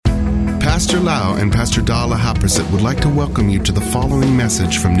Pastor Lau and Pastor Dala Haprasit would like to welcome you to the following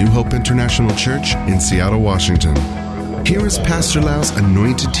message from New Hope International Church in Seattle, Washington. Here is Pastor Lau's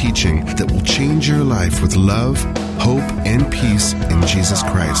anointed teaching that will change your life with love, hope, and peace in Jesus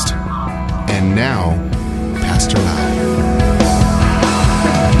Christ. And now, Pastor Lau.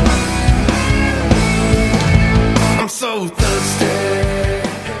 I'm so thirsty.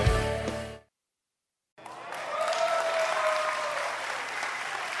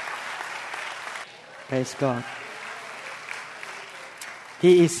 Praise God.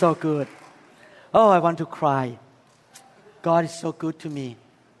 He is so good. Oh, I want to cry. God is so good to me.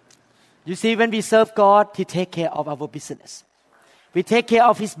 You see, when we serve God, He takes care of our business. We take care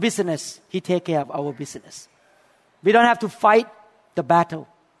of His business. He takes care of our business. We don't have to fight the battle.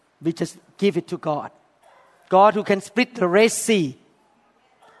 We just give it to God. God who can split the Red Sea,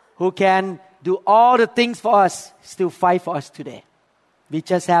 who can do all the things for us, still fight for us today. We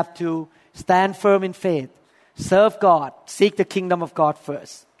just have to stand firm in faith, serve God, seek the kingdom of God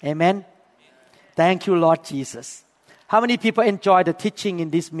first. Amen? Thank you, Lord Jesus. How many people enjoy the teaching in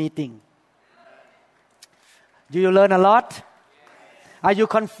this meeting? Do you learn a lot? Are you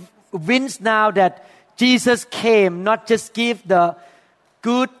convinced now that Jesus came not just give the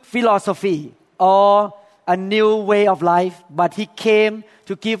good philosophy or a new way of life, but He came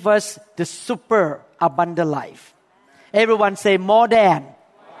to give us the super abundant life? Everyone say more than.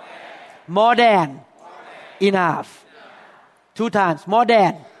 More than enough. 2 times. More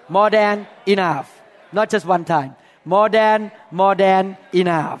than enough. Not just 1 time. More than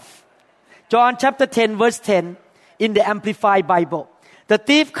enough. John chapter 10 verse 10 in the Amplified Bible. The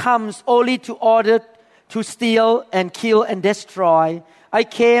thief comes only to steal and kill and destroy. I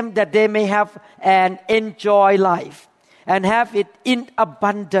came that they may have and enjoy life and have it in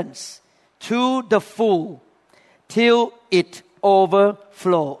abundance to the full till it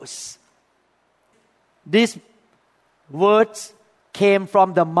overflows. These words came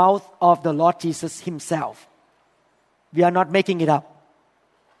from the mouth of the Lord Jesus Himself. We are not making it up.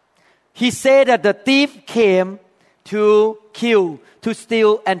 He said that the thief came to kill, to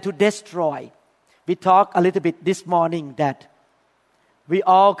steal, and to destroy. We talked a little bit this morning that we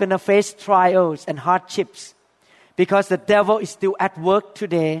all gonna face trials and hardships because the devil is still at work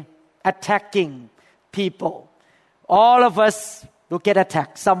today, attacking people. All of us will get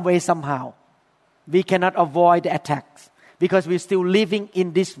attacked some way, somehow. We cannot avoid the attacks because we're still living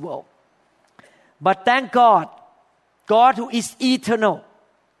in this world. But thank God, God who is eternal,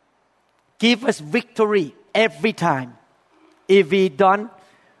 give us victory every time if we don't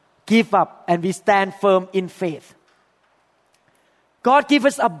give up and we stand firm in faith. God give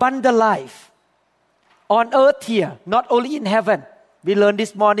us abundant life on earth here, not only in heaven. We learned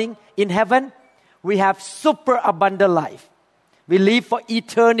this morning, in heaven, we have super abundant life. We live for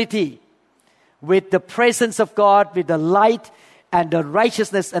eternity with the presence of God, with the light and the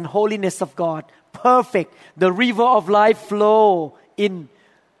righteousness and holiness of God. Perfect. The river of life flow in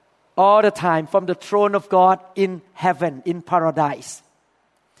all the time from the throne of God in heaven, in paradise.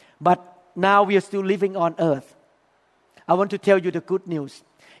 But now we are still living on earth. I want to tell you the good news.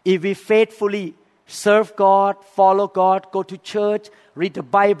 If we faithfully serve God, follow God, go to church, read the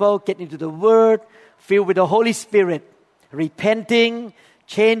Bible, get into the Word, filled with the Holy Spirit, repenting,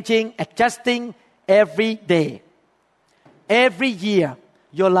 changing, adjusting every day. Every year,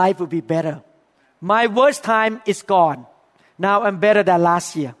 your life will be better. My worst time is gone. Now I'm better than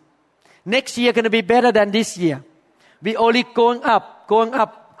last year. Next year going to be better than this year. We only going up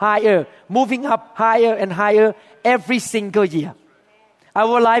higher, moving up higher and higher every single year.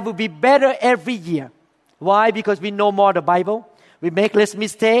 Our life will be better every year. Why? Because we know more the Bible. We make less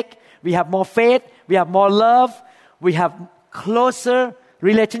mistake. We have more faith. We have more love. We have closer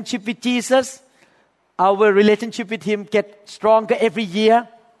relationship with Jesus. Our relationship with Him gets stronger every year.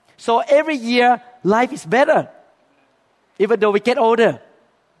 So every year, life is better. Even though we get older,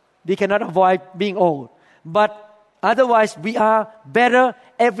 we cannot avoid being old. But otherwise, we are better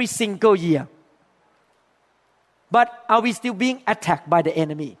every single year. But are we still being attacked by the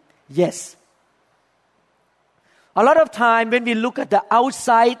enemy? Yes. A lot of time when we look at the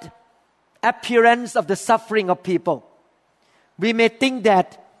outside appearance of the suffering of people, we may think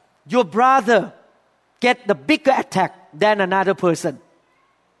that your brother get the bigger attack than another person.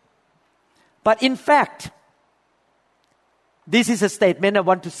 But in fact, this is a statement I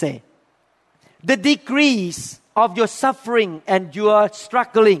want to say. The degrees of your suffering and your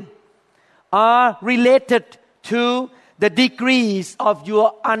struggling are related to the degrees of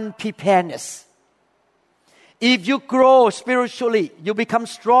your unpreparedness. If you grow spiritually, you become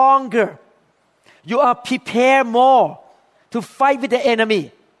stronger. You are prepared more to fight with the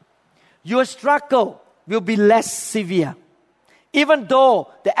enemy. your struggle will be less severe, even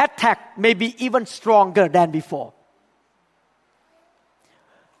though the attack may be even stronger than before.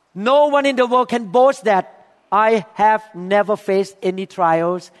 No one in the world can boast that I have never faced any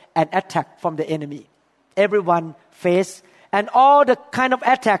trials and attack from the enemy. Everyone face, and all the kind of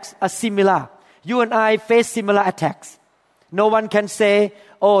attacks are similar. You and I face similar attacks. No one can say,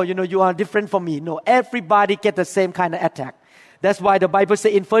 oh, you are different from me. No, everybody get the same kind of attack. That's why the Bible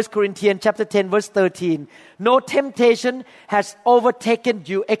says in 1 Corinthians chapter 10 verse 13, no temptation has overtaken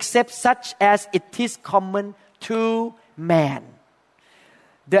you except such as it is common to man.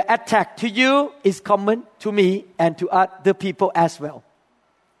 The attack to you is common to me and to other people as well.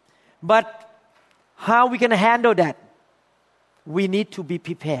 But how are we going to handle that? We need to be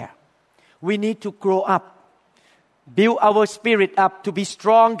prepared. We need to grow up, build our spirit up to be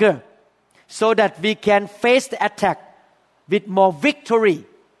stronger so that we can face the attack with more victory.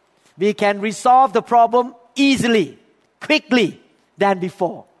 We can resolve the problem easily, quickly than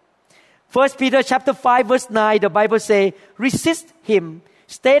before. 1 Peter chapter 5 verse 9, the Bible says, resist him,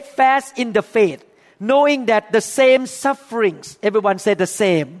 steadfast in the faith, knowing that the same sufferings, everyone say the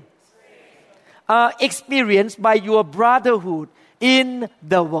same, are experienced by your brotherhood in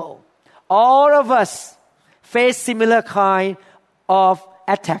the world. All of us face similar kind of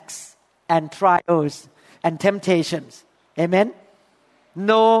attacks and trials and temptations. Amen?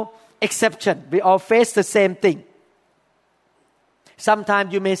 No exception. We all face the same thing.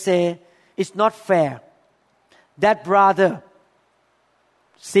 Sometimes you may say, it's not fair. That brother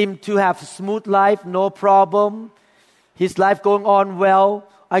seemed to have a smooth life, no problem. His life going on well.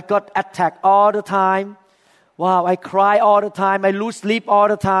 I got attacked all the time. Wow, I cry all the time. I lose sleep all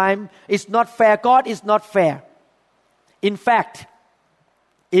the time. It's not fair. God is not fair. In fact,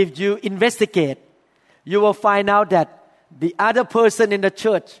 if you investigate, you will find out that the other person in the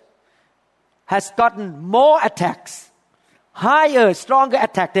church has gotten more attacks, higher, stronger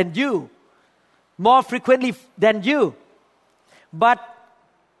attack than you, more frequently than you. But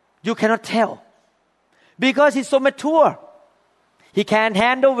you cannot tell because he's so mature. He can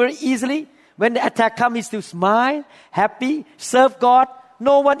handle very easily. When the attack comes, he still smile, happy, serve God.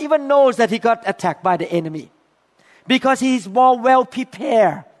 No one even knows that he got attacked by the enemy because he is more well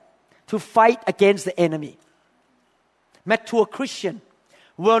prepared to fight against the enemy. Mature Christian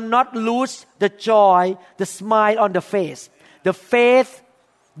will not lose the joy, the smile on the face, the faith,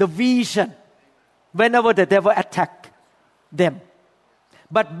 the vision whenever the devil attacks them.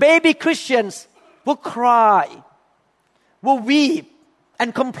 But baby Christians will cry, will weep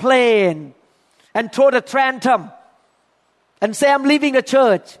and complain and throw the tantrum and say, I'm leaving the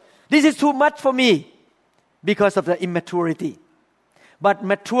church. This is too much for me because of the immaturity. But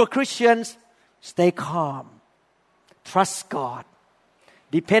mature Christians stay calm. Trust God.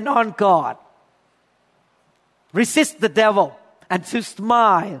 Depend on God. Resist the devil and to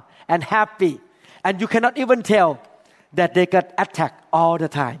smile and happy. And you cannot even tell that they got attacked all the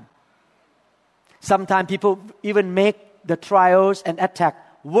time. Sometimes people even make the trials and attack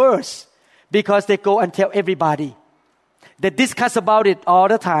worse because they go and tell everybody. They discuss about it all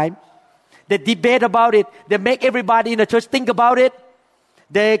the time. They debate about it. They make everybody in the church think about it.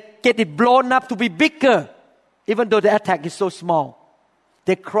 They get it blown up to be bigger, even though the attack is so small.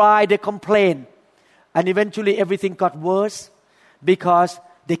 They cry, they complain. And eventually everything got worse because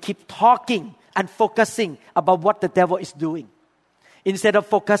they keep talking and focusing about what the devil is doing. Instead of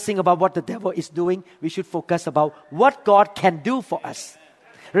focusing about what the devil is doing, we should focus about what God can do for us.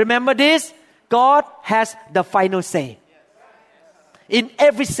 Remember this, God has the final say. In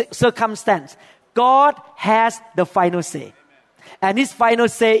every circumstance, God has the final say. And His final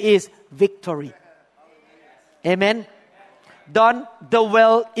say is victory. Amen. Don't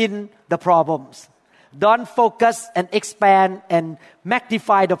dwell in the problems. Don't focus and expand and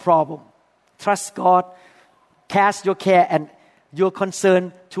magnify the problem. Trust God. Cast your care and your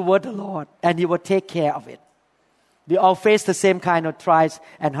concern toward the Lord, and He will take care of it. We all face the same kind of trials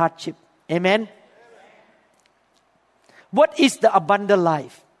and hardship. Amen. What is the abundant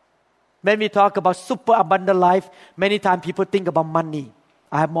life? When we talk about super abundant life, many times people think about money.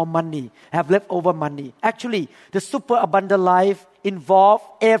 I have more money. I have leftover money. Actually, the super abundant life involves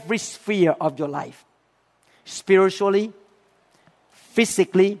every sphere of your life. Spiritually,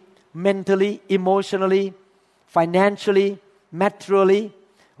 physically, mentally, emotionally, financially, materially,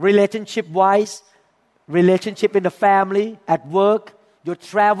 relationship-wise, relationship in the family, at work, you're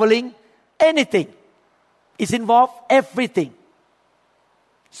traveling, anything. It's involved everything.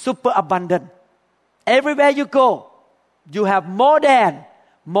 Super abundant. Everywhere you go, you have more than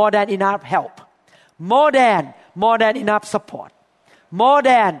enough help. More than enough support. More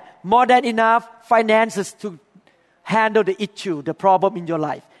than more than enough finances to handle the issue, the problem in your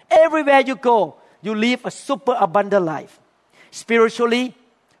life. Everywhere you go, you live a super abundant life. Spiritually,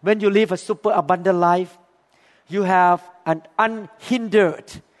 when you live a super abundant life, you have an unhindered,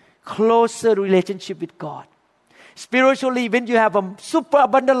 closer relationship with God. Spiritually, when you have a super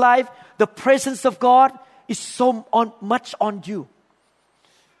abundant life, the presence of God is so much on you.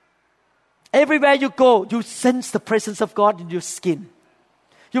 Everywhere you go, you sense the presence of God in your skin.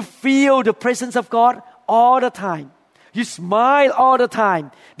 You feel the presence of God all the time. You smile all the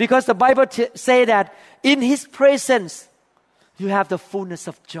time because the Bible says that in His presence, you have the fullness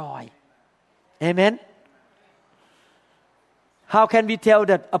of joy. Amen? How can we tell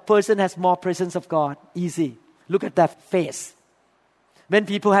that a person has more presence of God? Easy. Look at that face. When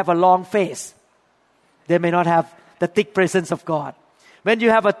people have a long face, they may not have the thick presence of God. When you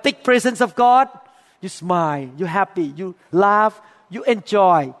have a thick presence of God, you smile, you're happy, you laugh, you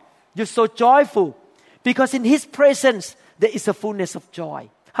enjoy. You're so joyful because in His presence, there is a fullness of joy.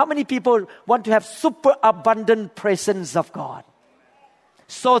 How many people want to have super abundant presence of God?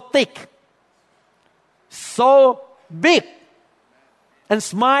 So thick, so big, and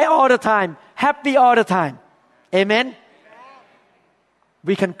smile all the time, happy all the time. Amen?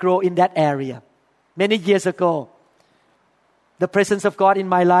 We can grow in that area. Many years ago, the presence of God in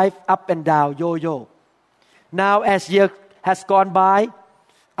my life, up and down, yo-yo. Now, as year has gone by,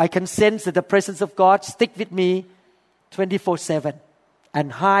 I can sense that the presence of God stick with me 24/7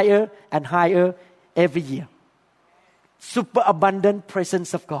 and higher every year. Super abundant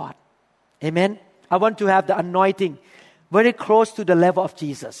presence of God. Amen? I want to have the anointing very close to the level of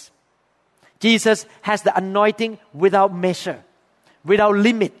Jesus. Jesus has the anointing without measure, without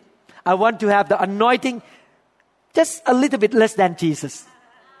limit. I want to have the anointing just a little bit less than Jesus.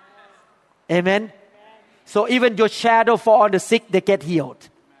 Amen? So even your shadow fall on the sick, they get healed.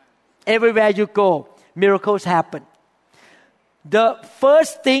 Everywhere you go, miracles happen. The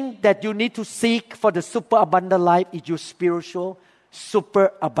first thing that you need to seek for the super abundant life is your spiritual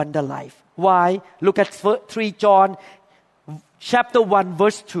super abundant life. Why? Look at 3 John chapter 1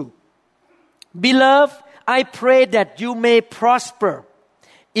 verse 2. Beloved, I pray that you may prosper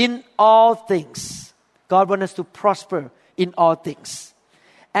in all things. God wants us to prosper in all things.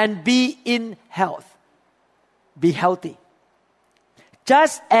 And be in health. Be healthy.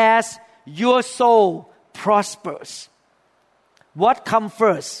 Just as your soul prospers. What comes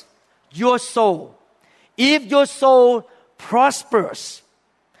first? Your soul. If your soul prospers,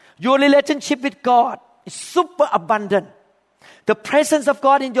 your relationship with God is super abundant. The presence of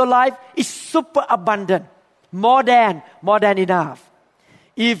God in your life is super abundant. More than enough.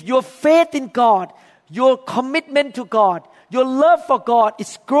 If your faith in God, your commitment to God, your love for God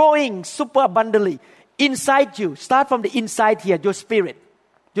is growing super abundantly inside you. Start from the inside here, your spirit,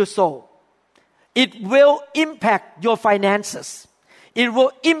 your soul. It will impact your finances. It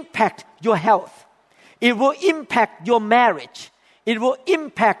will impact your health. It will impact your marriage. It will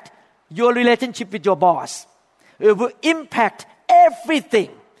impact your relationship with your boss. It will impact everything.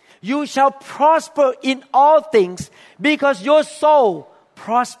 You shall prosper in all things because your soul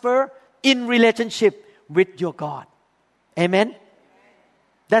prosper in relationship with your God. Amen?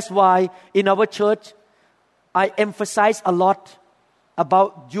 That's why in our church, I emphasize a lot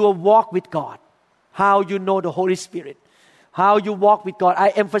about your walk with God. How you know the Holy Spirit. How you walk with God. I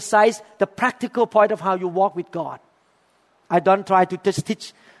emphasize the practical point of how you walk with God. I don't try to just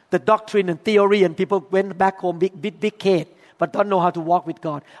teach the doctrine and theory and people went back home big head but don't know how to walk with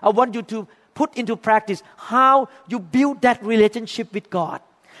God. I want you to put into practice how you build that relationship with God.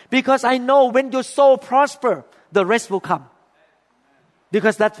 Because I know when your soul prosper, the rest will come.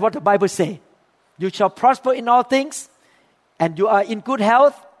 Because that's what the Bible says. You shall prosper in all things and you are in good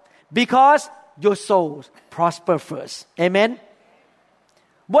health because your souls prosper first. Amen?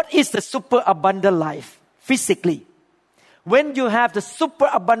 What is the super abundant life physically? When you have the super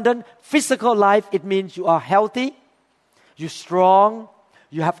abundant physical life, it means you are healthy, you're strong,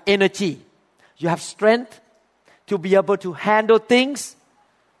 you have energy, you have strength to be able to handle things.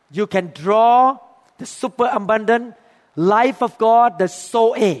 You can draw the super abundant life of God, the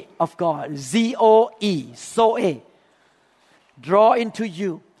Zoe of God, Z-O-E, Zoe. Draw into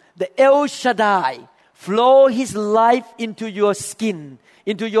you. The El Shaddai, flow His life into your skin,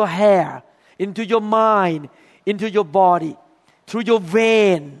 into your hair, into your mind, into your body, through your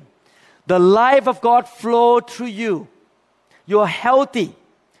vein. The life of God flow through you. You're healthy,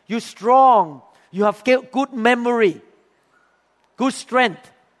 you're strong, you have good memory, good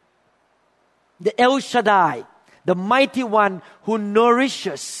strength. The El Shaddai, the mighty one who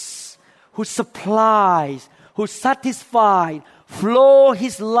nourishes, who supplies, who satisfies, flow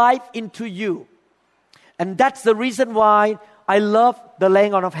His life into you. And that's the reason why I love the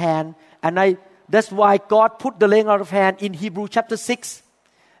laying on of hand. And that's why God put the laying on of hand in Hebrews chapter 6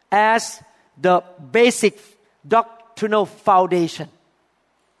 as the basic doctrinal foundation.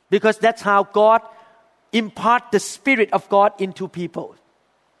 Because that's how God imparts the Spirit of God into people.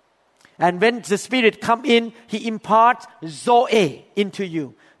 And when the Spirit come in, He imparts Zoe into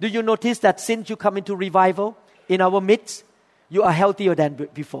you. Do you notice that since you come into revival in our midst, you are healthier than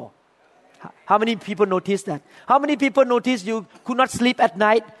before? How many people notice that? How many people notice you could not sleep at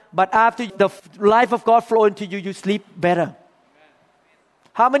night, but after the life of God flow into you, you sleep better?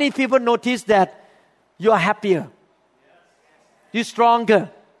 How many people notice that you are happier? You're stronger?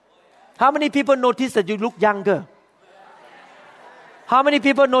 How many people notice that you look younger? How many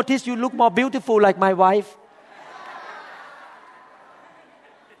people notice you look more beautiful like my wife?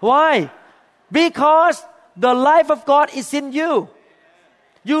 Why? Because the life of God is in you.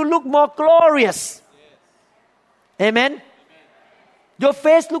 You look more glorious. Amen? Your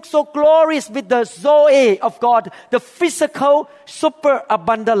face looks so glorious with the Zoe of God, the physical, super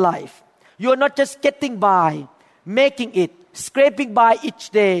abundant life. You are not just getting by, making it, scraping by each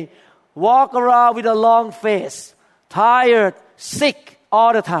day, walk around with a long face, tired, sick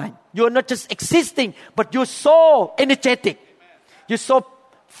all the time. You are not just existing, but you're so energetic. You're so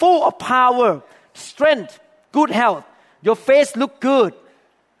full of power, strength, good health. Your face look good.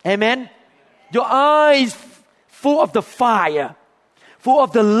 Amen. Your eyes full of the fire, full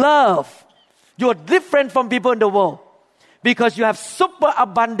of the love. You're different from people in the world because you have super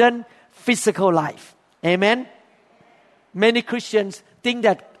abundant physical life. Amen. Many Christians think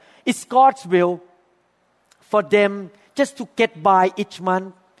that it's God's will for them just to get by each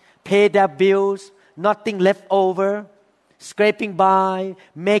month, pay their bills, nothing left over, scraping by,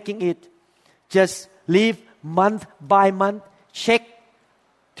 making it, just live month by month, check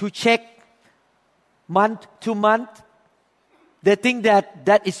to check, month to month. They think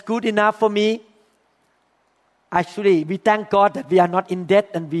that is good enough for me. Actually, we thank God that we are not in debt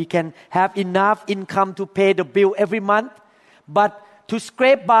and we can have enough income to pay the bill every month. But to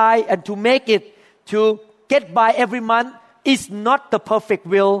scrape by and to make it, to get by every month is not the perfect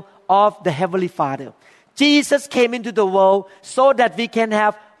will of the Heavenly Father. Jesus came into the world so that we can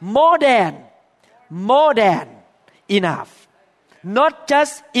have more than enough. Not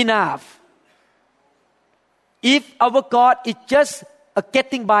just enough. If our God is just a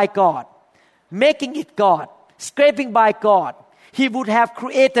getting by God, making it God, scraping by God, He would have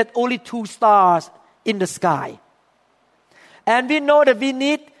created only 2 stars in the sky. And we know that we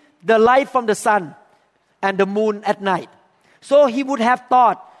need the light from the sun and the moon at night. So He would have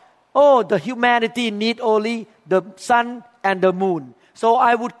thought, oh, the humanity need only the sun and the moon. So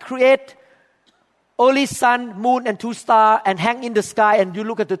I would create only sun, moon, and 2 stars and hang in the sky, and you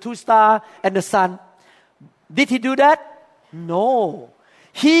look at the 2 stars and the sun. Did He do that? No.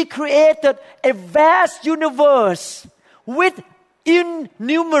 He created a vast universe with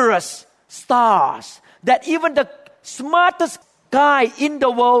innumerous stars that even the smartest guy in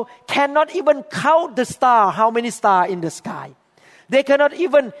the world cannot even count the star, how many stars in the sky. They cannot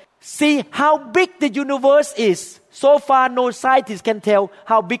even see how big the universe is. So far, no scientist can tell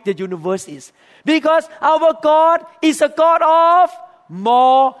how big the universe is. Because our God is a God of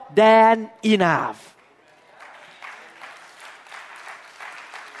more than enough.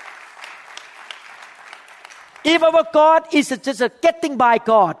 If our God is just a getting by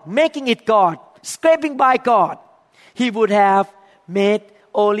God, making it God, scraping by God, He would have made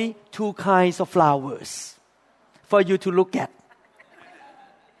only 2 kinds of flowers for you to look at.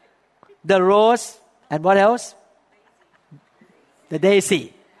 The rose and what else? The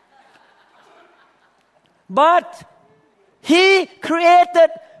daisy. But He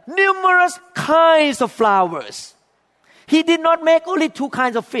created numerous kinds of flowers. He did not make only 2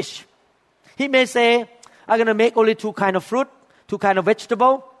 kinds of fish. He may say, I'm going to make only 2 kinds of fruit, 2 kinds of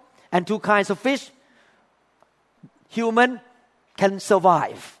vegetable, and 2 kinds of fish. Human can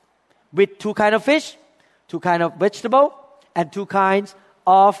survive with 2 kinds of fish, 2 kinds of vegetable, and 2 kinds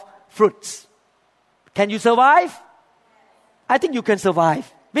of fruits. Can you survive? I think you can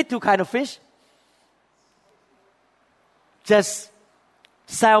survive with 2 kinds of fish. Just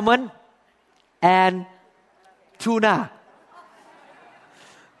salmon and tuna.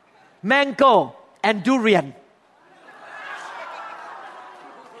 Mango and durian.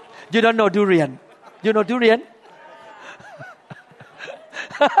 You don't know durian. You know durian?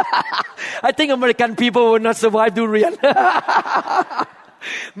 I think American people will not survive durian.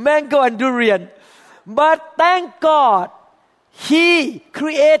 Mango and durian. But thank God, He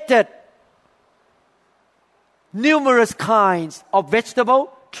created numerous kinds of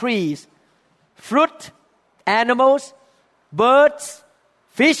vegetable, trees, fruit, animals, birds,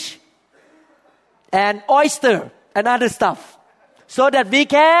 fish, and oyster and other stuff, so that we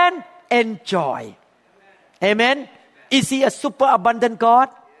can enjoy. Amen. Is He a super abundant God?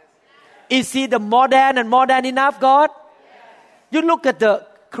 Is He the more than and more than enough God? You look at the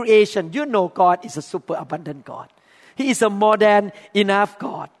creation, you know God is a super abundant God. He is a more than enough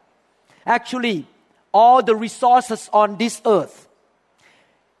God. Actually, all the resources on this earth,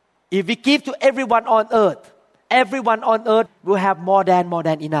 if we give to everyone on earth will have more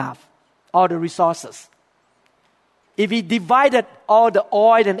than enough. All the resources. If we divided all the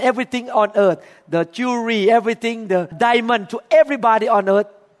oil and everything on earth, the jewelry, everything, the diamond to everybody on earth,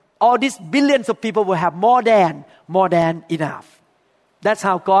 all these billions of people will have more than enough. That's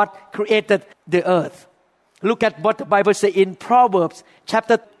how God created the earth. Look at what the Bible says in Proverbs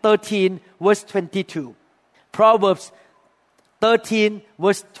chapter 13, verse 22. Proverbs 13,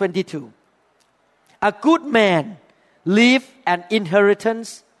 verse 22. A good man leaves an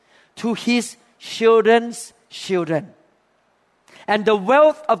inheritance to his children's children, and the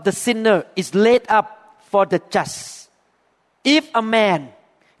wealth of the sinner is laid up for the just. If a man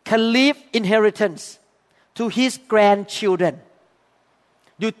can leave inheritance to his grandchildren,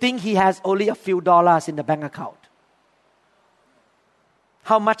 you think he has only a few dollars in the bank account?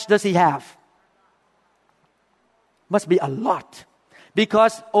 How much does he have? Must be a lot,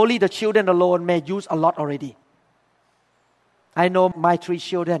 because only the children alone may use a lot already. I know my 3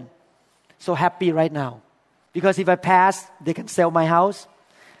 children, so happy right now, because if I pass, they can sell my house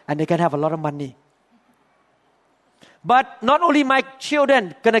and they can have a lot of money. But not only my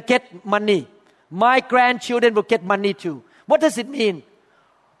children gonna get money, my grandchildren will get money too. What does it mean?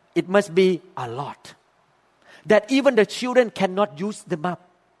 It must be a lot, that even the children cannot use them up.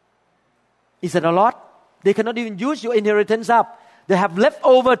 Is it a lot? They cannot even use your inheritance up. They have left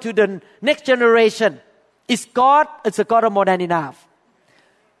over to the next generation. It's a God of more than enough.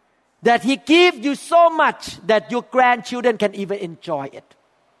 That He gives you so much that your grandchildren can even enjoy it.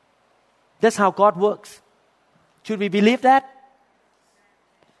 That's how God works. Should we believe that?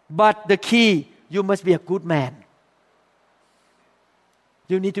 But the key, you must be a good man.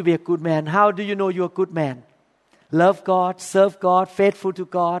 You need to be a good man. How do you know you're a good man? Love God, serve God, faithful to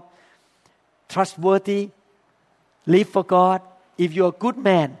God, trustworthy, live for God. If you're a good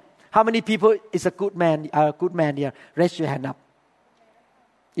man, how many people is a good man? Are a good man here? Raise your hand up.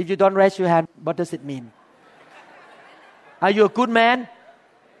 If you don't raise your hand, what does it mean? Are you a good man?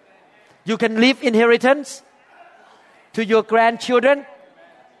 You can leave inheritance to your grandchildren.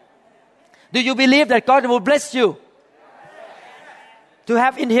 Do you believe that God will bless you to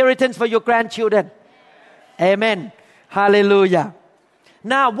have inheritance for your grandchildren? Amen. Hallelujah.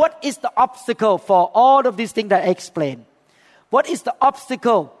 Now, what is the obstacle for all of these things that I explained? What is the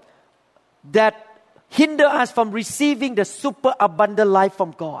obstacle that hinder us from receiving the super abundant life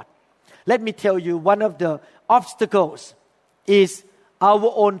from God? Let me tell you, one of the obstacles is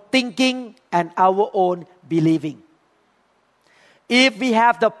our own thinking and our own believing. If we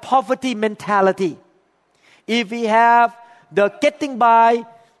have the poverty mentality, if we have the getting by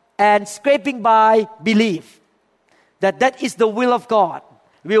and scraping by belief, that is the will of God,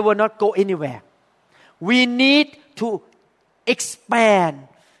 we will not go anywhere. We need to expand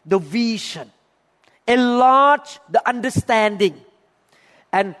the vision, enlarge the understanding,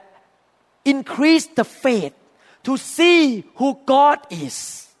 and increase the faith to see who God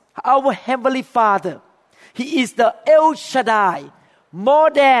is, our Heavenly Father. He is the El Shaddai, more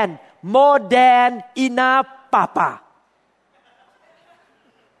than enough Papa.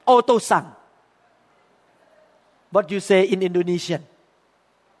 Oto-sang. What you say in Indonesian?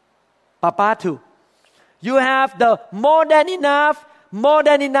 Papa too. You have the more than enough,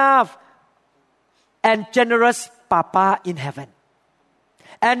 and generous Papa in heaven.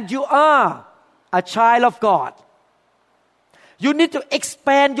 And you are a child of God. You need to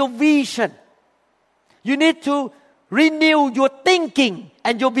expand your vision. You need to renew your thinking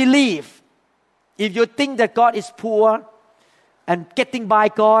and your belief. If you think that God is poor and getting by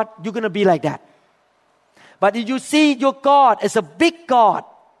God, you're going to be like that. But if you see your God as a big God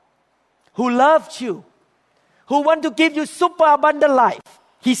who loves you, who wants to give you super abundant life,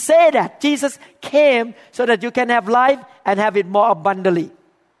 He said that Jesus came so that you can have life and have it more abundantly.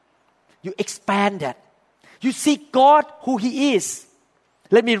 You expand that. You see God who He is.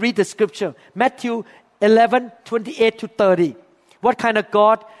 Let me read the scripture. Matthew 11:28-30. What kind of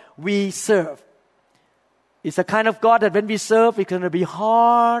God we serve? It's a kind of God that when we serve, it's going to be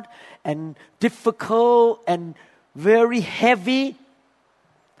hard and difficult and very heavy.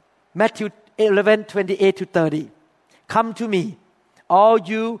 Matthew 11:28-30. Come to me, all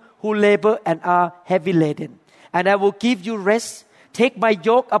you who labor and are heavy laden, and I will give you rest. Take my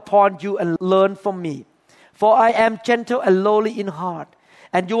yoke upon you and learn from me. For I am gentle and lowly in heart,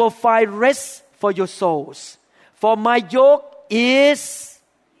 and you will find rest for your souls. For my yoke is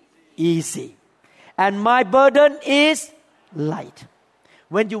easy, and my burden is light.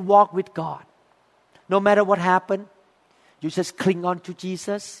 When you walk with God, no matter what happens, you just cling on to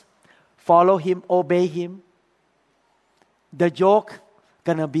Jesus, follow Him, obey Him. The yoke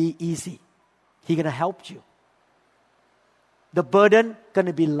gonna be easy. He gonna help you. The burden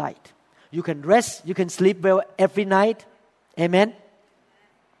gonna be light. You can rest, you can sleep well every night. Amen.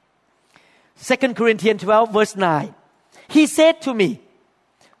 2 Corinthians 12 verse 9. He said to me,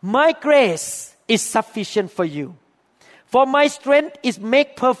 my grace is sufficient for you, for my strength is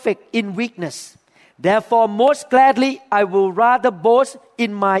made perfect in weakness. Therefore, most gladly, I will rather boast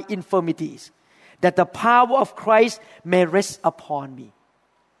in my infirmities, that the power of Christ may rest upon me.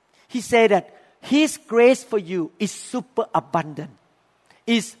 He said that His grace for you is super abundant,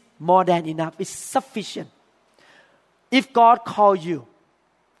 is more than enough, is sufficient. If God called you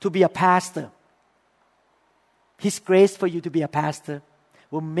to be a pastor, His grace for you to be a pastor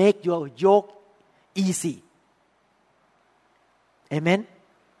will make your yoke easy. Amen.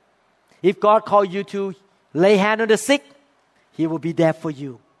 If God called you to lay hand on the sick, He will be there for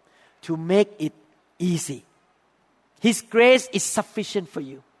you to make it easy. His grace is sufficient for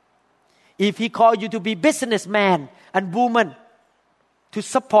you. If He called you to be businessman and woman to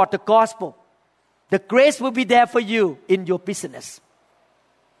support the gospel, the grace will be there for you in your business.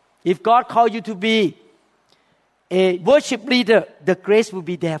 If God called you to be a worship leader, the grace will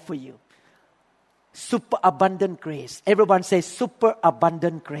be there for you. Super abundant grace. Everyone say super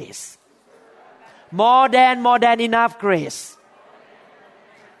abundant grace. More than enough grace.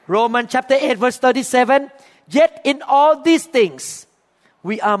 Romans chapter 8 verse 37. Yet in all these things,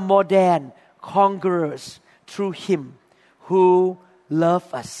 we are more than conquerors through Him who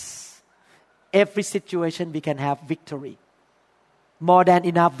loved us. Every situation we can have victory. More than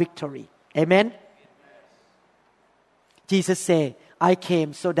enough victory. Amen. Jesus said, I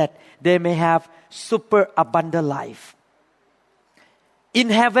came so that they may have super abundant life. In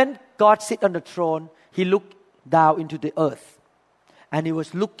heaven, God sit on the throne. He looked down into the earth. And He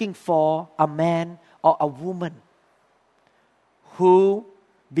was looking for a man or a woman who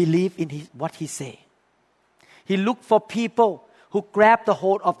believe in what He say. He looked for people who grab the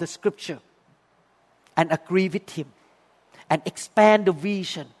hold of the scripture and agree with Him and expand the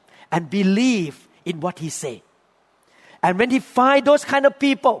vision and believe in what He say. And when He find those kind of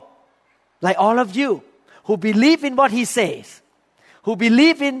people, like all of you, who believe in what He says, who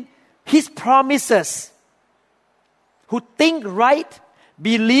believe in His promises, who think right,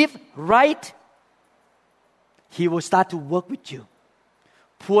 believe right, He will start to work with you,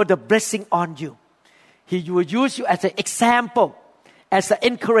 pour the blessing on you. He will use you as an example, as an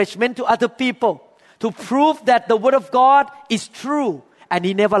encouragement to other people, to prove that the Word of God is true and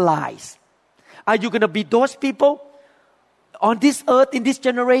He never lies. Are you going to be those people on this earth in this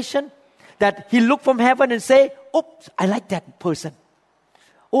generation that He look from heaven and say, oops, I like that person.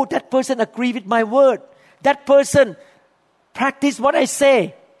 Oh, that person agree with my word. That person practice what I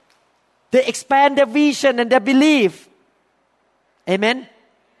say. They expand their vision and their belief. Amen.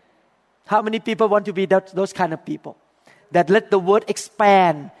 How many people want to be those kind of people that let the word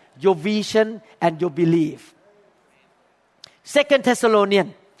expand your vision and your belief? 2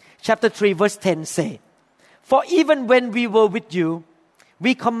 Thessalonians chapter 3 verse 10 say, for even when we were with you,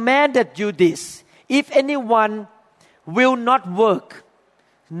 we commanded you this, if anyone will not work,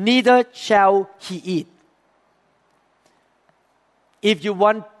 neither shall he eat. If you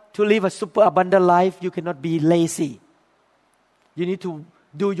want to live a super abundant life, you cannot be lazy. You need to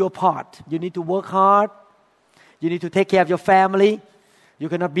do your part. You need to work hard. You need to take care of your family. You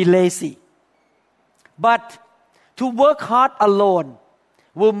cannot be lazy. But to work hard alone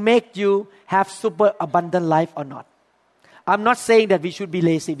will make you have super abundant life or not. I'm not saying that we should be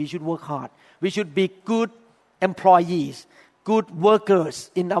lazy. We should work hard. We should be good employees, good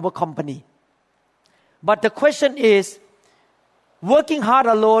workers in our company. But the question is, working hard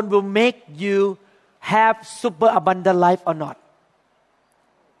alone will make you have super abundant life or not?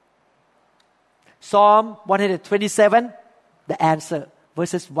 Psalm 127, the answer,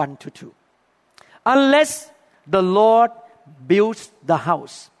 verses 1 to 2. Unless the Lord builds the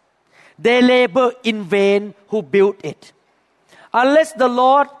house, they labor in vain who build it. Unless the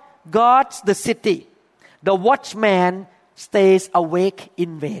Lord guards the city, the watchman stays awake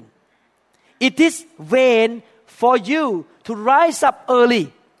in vain. It is vain for you to rise up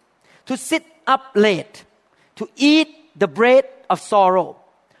early, to sit up late, to eat the bread of sorrow,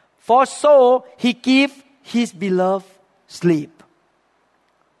 for so he give his beloved sleep.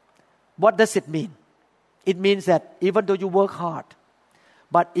 What does it mean? It means that even though you work hard,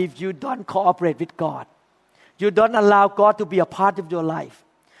 but if you don't cooperate with God, you don't allow God to be a part of your life,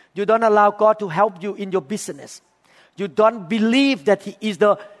 you don't allow God to help you in your business, you don't believe that He is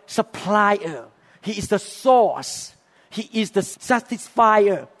the supplier, He is the source, He is the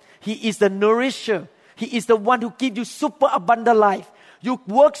satisfier, He is the nourisher, He is the one who gives you super abundant life. You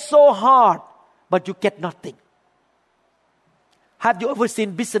work so hard, but you get nothing. Have you ever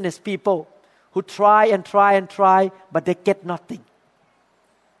seen business people who try and try and try, but they get nothing?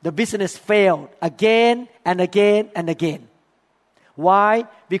 The business failed again and again and again. Why?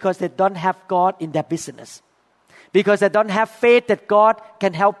 Because they don't have God in their business. Because they don't have faith that God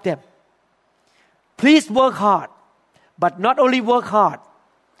can help them. Please work hard. But not only work hard,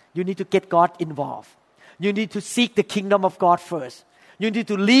 you need to get God involved. You need to seek the kingdom of God first. You need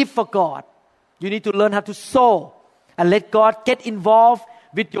to live for God. You need to learn how to sow and let God get involved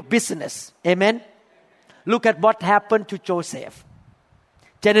with your business. Amen? Look at what happened to Joseph.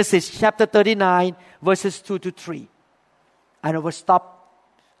 Genesis chapter 39, verses 2 to 3. And I will stop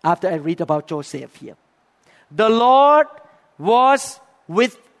after I read about Joseph here. The Lord was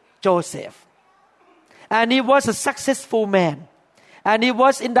with Joseph. And he was a successful man. And he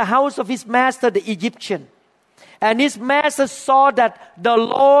was in the house of his master, the Egyptian. And his master saw that the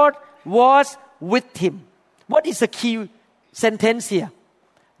Lord was with him. What is the key sentence here?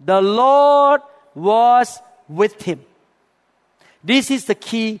 The Lord was with him. This is the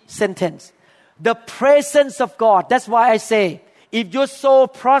key sentence. The presence of God. That's why I say, if your soul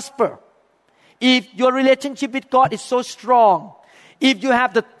prosper, if your relationship with God is so strong, if you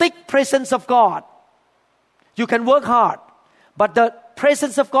have the thick presence of God, you can work hard. But the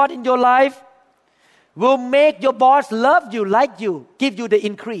presence of God in your life will make your boss love you, like you, give you the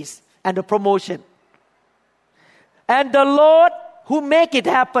increase and the promotion. And the Lord who make it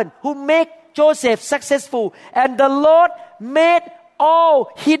happen, who make Joseph successful, and the Lord made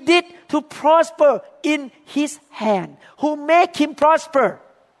all he did to prosper in his hand. Who make him prosper?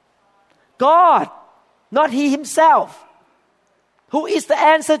 God, not he himself. Who is the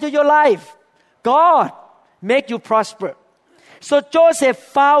answer to your life? God make you prosper. So Joseph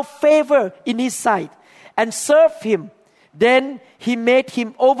found favor in his sight and served him. Then he made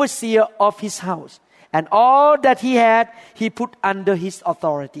him overseer of his house. And all that he had, he put under his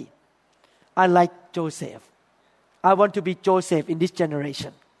authority. I like Joseph. I want to be Joseph in this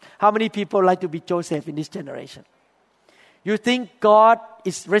generation. How many people like to be Joseph in this generation? You think God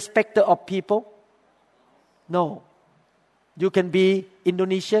is respecter of people? No. You can be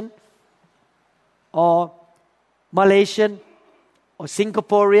Indonesian or Malaysian or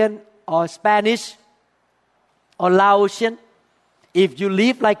Singaporean or Spanish or Laotian. If you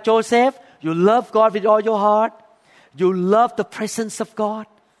live like Joseph, you love God with all your heart. You love the presence of God.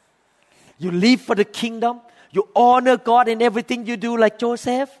 You live for the kingdom. You honor God in everything you do like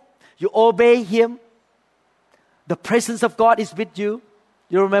Joseph. You obey Him. The presence of God is with you.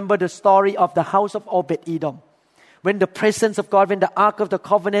 You remember the story of the house of Obed-Edom. When the presence of God, when the Ark of the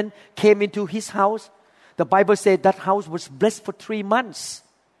Covenant came into his house, the Bible said that house was blessed for 3 months.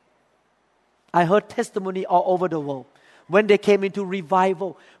 I heard testimony all over the world. When they came into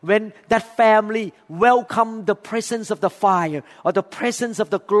revival, when that family welcomed the presence of the fire or the presence of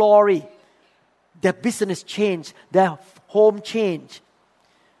the glory, their business changed, their home changed.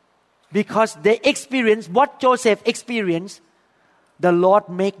 Because they experienced what Joseph experienced, the Lord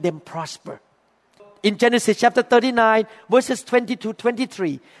made them prosper. In Genesis chapter 39, verses 20 to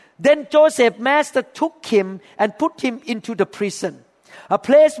 23, then Joseph's master took him and put him into the prison, a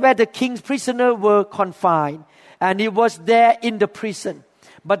place where the king's prisoners were confined. And he was there in the prison.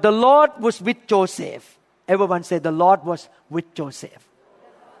 But the Lord was with Joseph. Everyone said the Lord was with Joseph.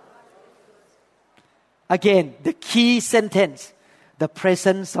 Again, the key sentence, the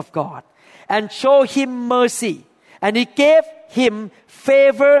presence of God. And show him mercy. And he gave him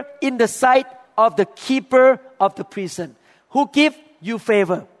favor in the sight of the keeper of the prison. Who give you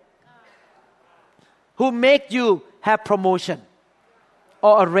favor? Who make you have promotion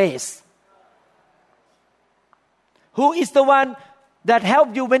or a raise? Who is the one that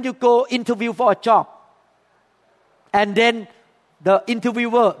helped you when you go interview for a job? And then the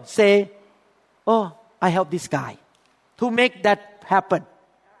interviewer say, oh, I help this guy. Who make that happen?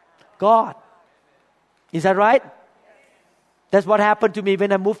 God. Is that right? That's what happened to me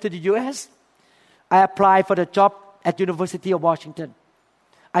when I moved to the U.S. I applied for the job at University of Washington.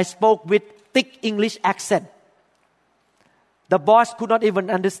 I spoke with thick English accent. The boss could not even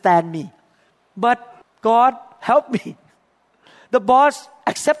understand me. But God helped me. The boss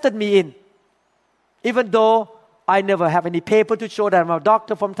accepted me in. Even though I never have any paper to show that I'm a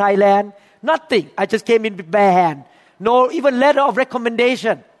doctor from Thailand. Nothing. I just came in with bare hand. No even letter of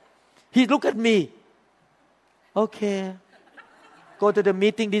recommendation. He looked at me. Okay. Go to the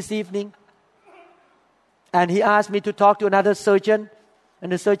meeting this evening. And he asked me to talk to another surgeon.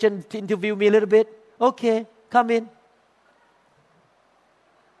 And the surgeon interviewed me a little bit. Okay, come in.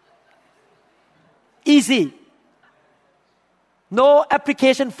 Easy. No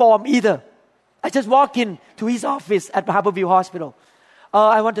application form either. I just walk in to his office at Harborview Hospital.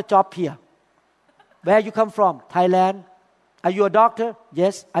 I want a job here. Where you come from? Thailand. Are you a doctor?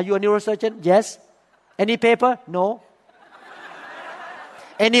 Yes. Are you a neurosurgeon? Yes. Any paper? No.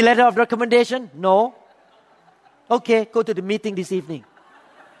 Any letter of recommendation? No. Okay, go to the meeting this evening.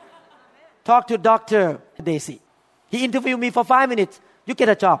 Talk to Dr. Daisy. He interviewed me for 5 minutes. You get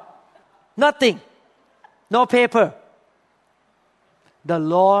a job. Nothing. No paper. The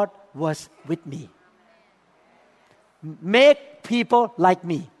Lord was with me. Make people like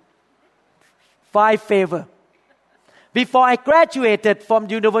me. 5 favor. Before I graduated from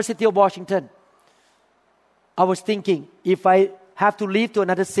the University of Washington, I was thinking, if I have to leave to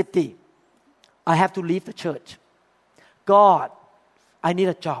another city, I have to leave the church. God, I need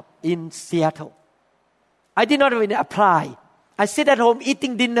a job in Seattle. I did not even apply. I sit at home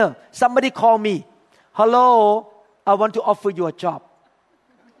eating dinner. Somebody called me. Hello, I want to offer you a job.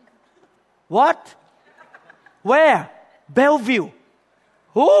 What? Where? Bellevue.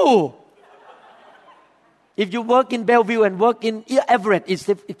 Who? If you work in Bellevue and work in Everett, it's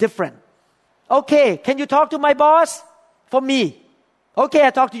different. Okay, can you talk to my boss for me? Okay, I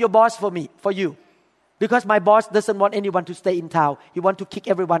talk to your boss for you. Because my boss doesn't want anyone to stay in town. He wants to kick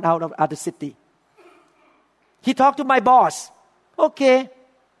everyone out of the city. He talked to my boss. Okay,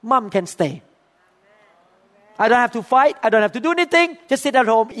 mom can stay. I don't have to fight. I don't have to do anything. Just sit at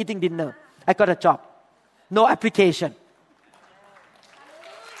home eating dinner. I got a job. No application.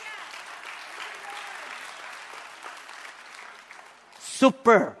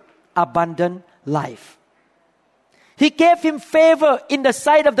 Super abundant life. He gave him favor in the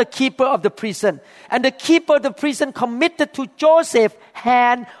sight of the keeper of the prison. And the keeper of the prison committed to Joseph's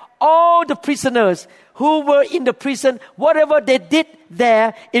hand all the prisoners who were in the prison. Whatever they did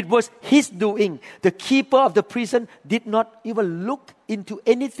there, it was his doing. The keeper of the prison did not even look into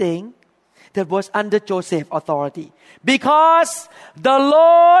anything that was under Joseph's authority. Because the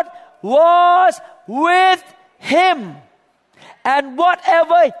Lord was with him. And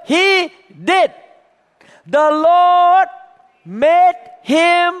whatever he did, the Lord made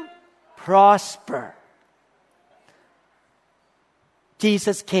him prosper.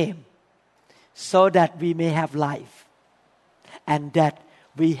 Jesus came so that we may have life and that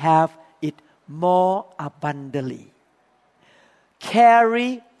we have it more abundantly.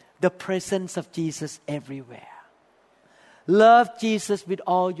 Carry the presence of Jesus everywhere. Love Jesus with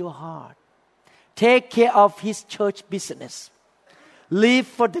all your heart. Take care of his church business. Live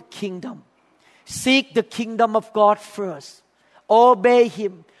for the kingdom. Seek the kingdom of God first. Obey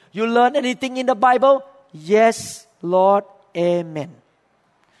him. You learn anything in the Bible? Yes, Lord. Amen.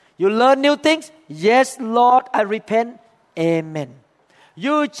 You learn new things? Yes, Lord. I repent. Amen.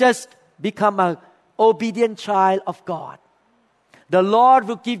 You just become an obedient child of God. The Lord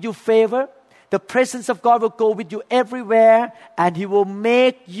will give you favor. The presence of God will go with you everywhere, and he will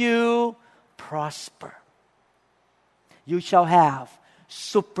make you prosper. You shall have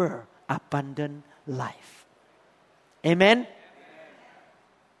super abundant life. Amen?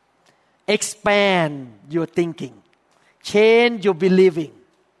 Expand your thinking. Change your believing.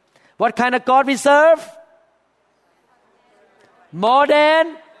 What kind of God we serve? More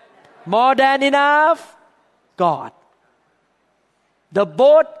than enough God. The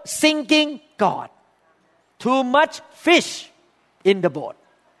boat sinking God. Too much fish in the boat.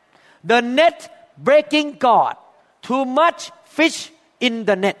 The net breaking God. Too much fish in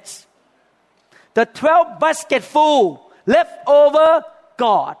the nets. The 12 basket full left over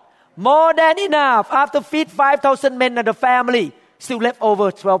God. More than enough. After feed 5,000 men and the family, still left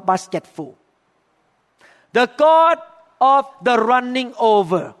over 12 basket full. The God of the running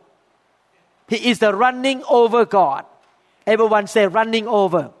over. He is the running over God. Everyone say running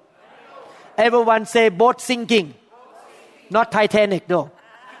over. Everyone say boat sinking. Not Titanic though.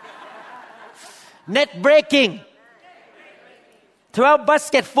 Net breaking. 12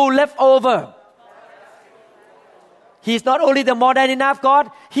 basket full left over. He is not only the more than enough God,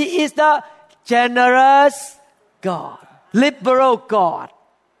 he is the generous God, liberal God.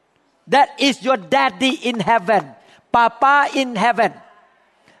 That is your daddy in heaven. Papa in heaven.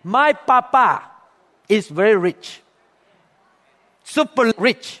 My Papa is very rich, super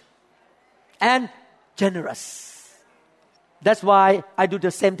rich, and generous. That's why I do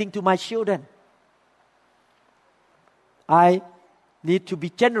the same thing to my children. I need to be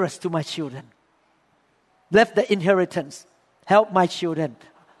generous to my children. Left the inheritance. Help my children.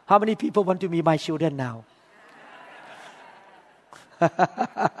 How many people want to be my children now?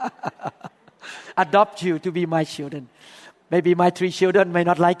 Adopt you to be my children. Maybe my 3 children may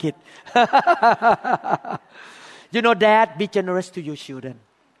not like it. You know, Dad, be generous to your children.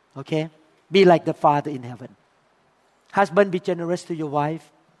 Okay? Be like the Father in heaven. Husband, be generous to your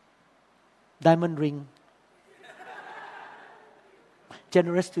wife. Diamond ring.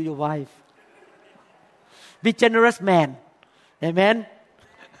 Generous to your wife. Be generous, man. Amen.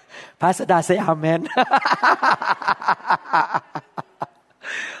 Pastor Da say amen.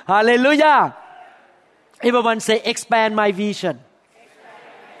 Hallelujah. Everyone say, expand my vision.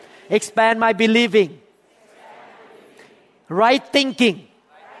 Expand my believing. Right thinking.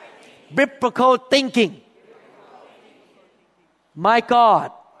 Biblical thinking. My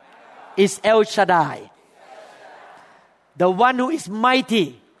God is El Shaddai. The one who is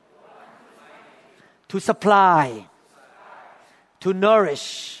mighty to supply, to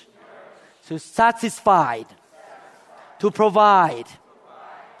nourish, to satisfy, to provide.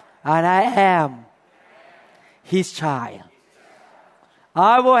 And I am His child.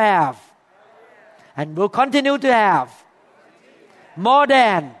 I will have and will continue to have more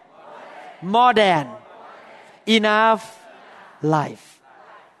than enough life.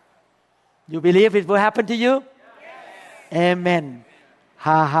 You believe it will happen to you? Amen.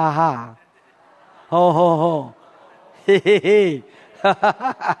 Ha ha ha. Ho ho ho. He he he.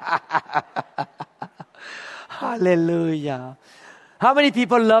 Hallelujah. How many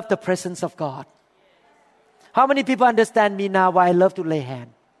people love the presence of God? How many people understand me now why I love to lay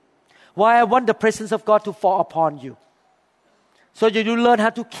hands? Why I want the presence of God to fall upon you. So you learn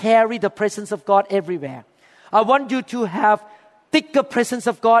how to carry the presence of God everywhere. I want you to have thicker presence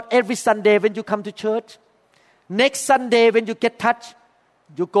of God every Sunday when you come to church. Next Sunday when you get touched,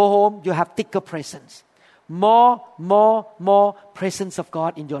 you go home, you have thicker presence. More presence of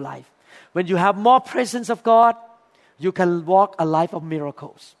God in your life. When you have more presence of God, you can walk a life of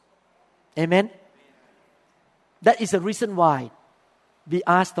miracles. Amen? That is the reason why we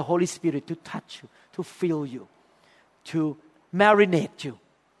ask the Holy Spirit to touch you, to fill you, to marinate you,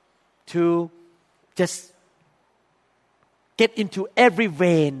 to just get into every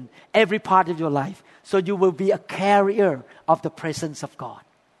vein, every part of your life, so you will be a carrier of the presence of God.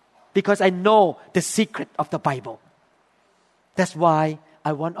 Because I know the secret of the Bible. That's why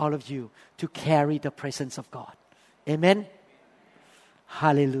I want all of you to carry the presence of God. Amen?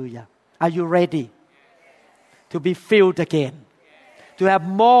 Hallelujah. Are you ready to be filled again? To have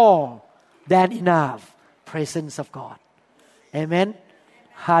more than enough presence of God. Amen?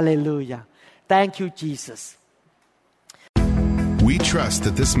 Hallelujah. Thank you, Jesus. We trust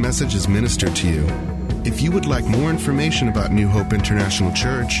that this message is ministered to you. If you would like more information about New Hope International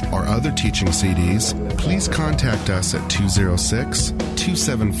Church or other teaching CDs, please contact us at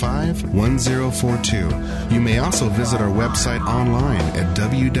 206-275-1042. You may also visit our website online at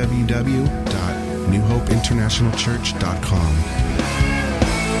www.newhopeinternationalchurch.com.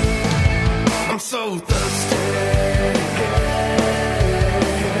 I'm so thirsty.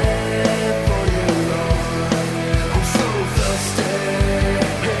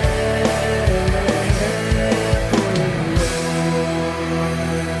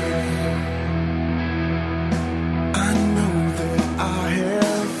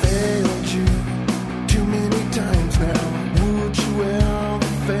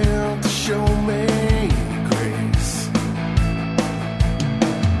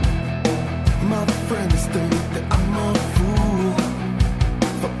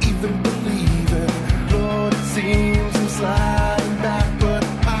 See